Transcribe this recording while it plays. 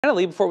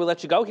Finally, before we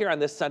let you go here on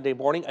this Sunday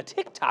morning, a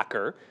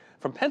TikToker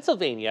from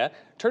Pennsylvania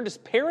turned his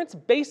parents'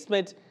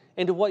 basement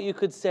into what you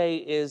could say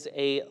is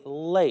a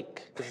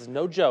lake. This is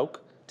no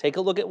joke. Take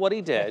a look at what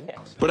he did.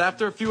 But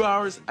after a few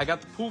hours, I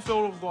got the pool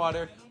filled with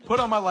water, put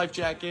on my life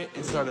jacket,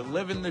 and started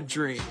living the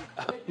dream.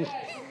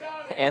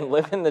 And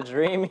living the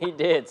dream he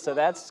did. So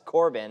that's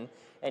Corbin,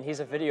 and he's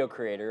a video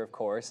creator, of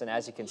course. And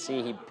as you can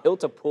see, he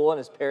built a pool in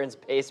his parents'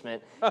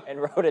 basement and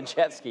rode a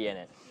jet ski in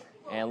it.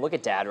 And look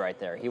at Dad right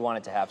there. He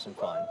wanted to have some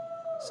fun.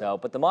 So,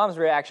 but the mom's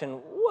reaction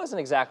wasn't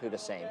exactly the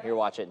same. Here,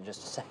 watch it in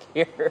just a sec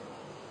here.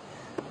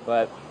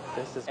 But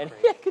This is crazy.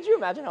 yeah, could you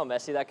imagine how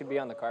messy that could be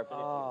on the carpet if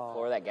you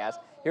pour that gas?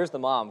 Here's the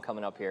mom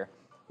coming up here.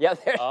 Yeah,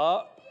 there.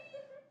 Oh,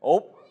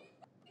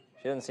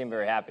 she doesn't seem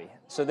very happy.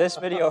 So this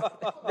video,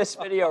 this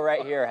video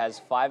right here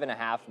has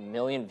 5.5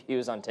 million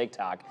views on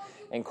TikTok,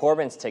 and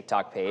Corbin's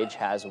TikTok page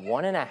has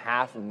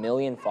 1.5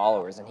 million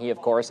followers, and he, of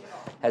course,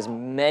 has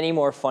many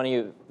more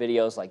funny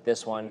videos like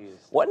this one.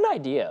 What an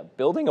idea!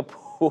 Building a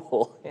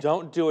pool.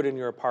 Don't do it in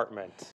your apartment.